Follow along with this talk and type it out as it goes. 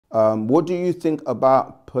What do you think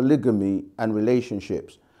about polygamy and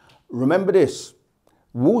relationships? Remember this,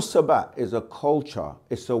 Wu Sabat is a culture,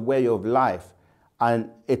 it's a way of life, and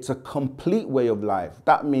it's a complete way of life.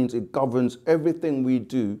 That means it governs everything we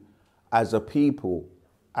do as a people,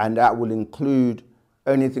 and that will include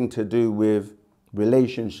anything to do with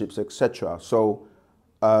relationships, etc. So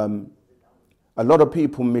a lot of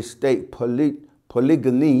people mistake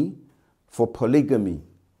polygyny for polygamy,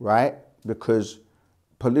 right? Because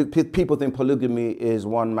people think polygamy is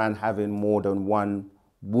one man having more than one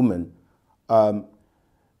woman.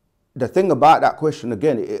 The thing about that question,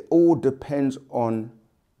 again, it all depends on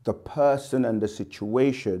the person and the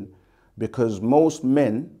situation, because most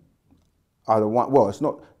men are the one, well, it's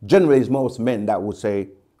not, generally it's most men that would say,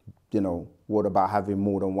 you know, what about having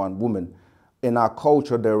more than one woman? In our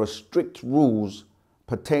culture, there are strict rules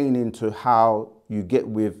pertaining to how you get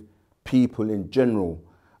with people in general.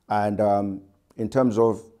 And in terms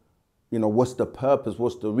of, you know, what's the purpose,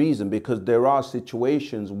 what's the reason? Because there are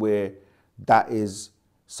situations where that is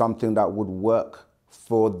something that would work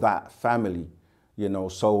for that family, you know.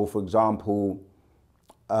 So for example,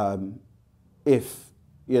 if,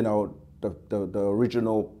 you know, the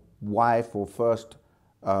original wife or first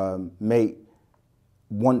mate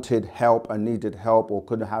wanted help and needed help or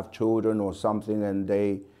couldn't have children or something, and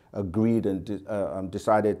they agreed and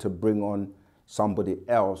decided to bring on somebody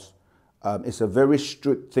else, it's a very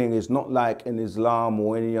strict thing. It's not like in Islam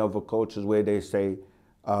or any other cultures where they say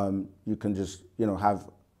you can just, you know, have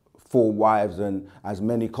 4 wives and as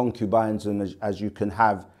many concubines as you can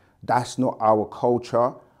have. That's not our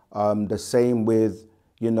culture. The same with,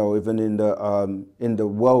 you know, even in the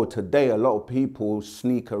world today, a lot of people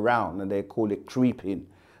sneak around and they call it creeping.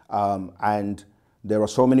 And there are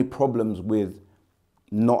so many problems with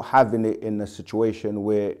not having it in a situation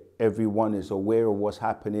where everyone is aware of what's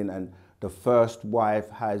happening and the first wife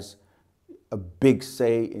has a big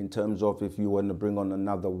say in terms of if you want to bring on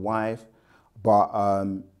another wife. But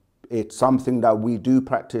it's something that we do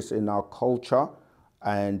practice in our culture,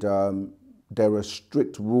 and there are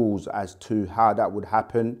strict rules as to how that would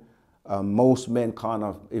happen. Most men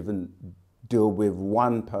can't even deal with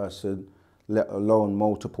one person, let alone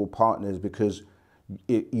multiple partners, because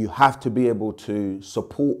you have to be able to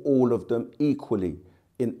support all of them equally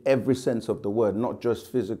in every sense of the word, not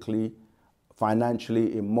just physically,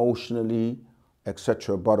 financially, emotionally,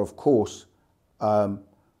 etc. But of course,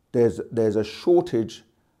 there's a shortage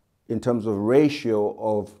in terms of ratio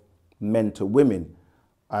of men to women.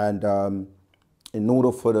 And in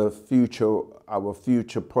order for the future, our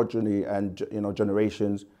future progeny and, you know,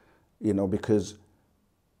 generations, you know, because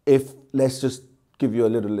if, let's just give you a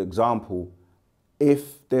little example,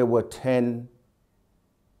 if there were 10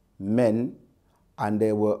 men and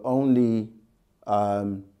there were only, let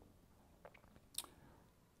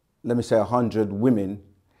me say 100 women,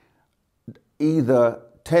 either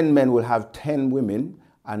 10 men will have 10 women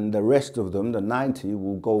and the rest of them, the 90,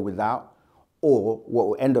 will go without, or what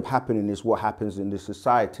will end up happening is what happens in this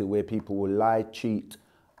society where people will lie, cheat,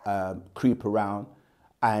 creep around,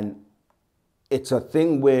 and it's a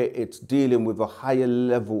thing where it's dealing with a higher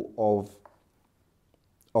level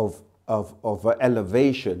of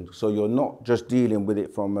elevation. So you're not just dealing with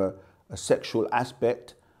it from a sexual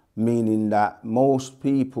aspect, meaning that most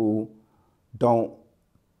people don't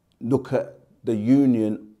look at the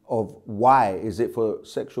union of why. Is it for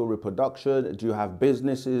sexual reproduction? Do you have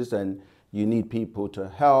businesses and you need people to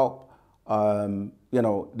help? You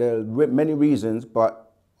know, there are many reasons,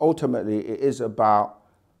 but ultimately it is about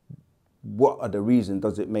what are the reasons,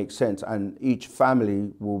 does it make sense? And each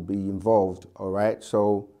family will be involved, all right?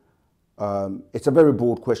 So it's a very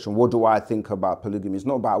broad question. What do I think about polygamy? It's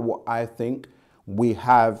not about what I think. We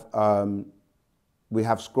have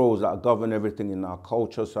scrolls that govern everything in our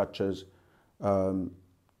culture, such as The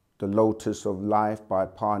Lotus of Life by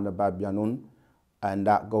Parna Babyanun, and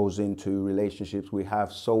that goes into relationships. We have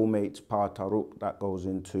Soulmates, Pa Taruk, that goes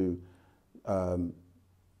into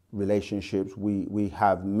relationships. We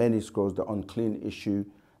have many scrolls, the Unclean Issue,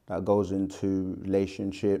 that goes into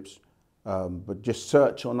relationships. But just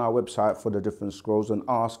search on our website for the different scrolls and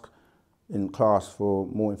ask in class for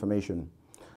more information.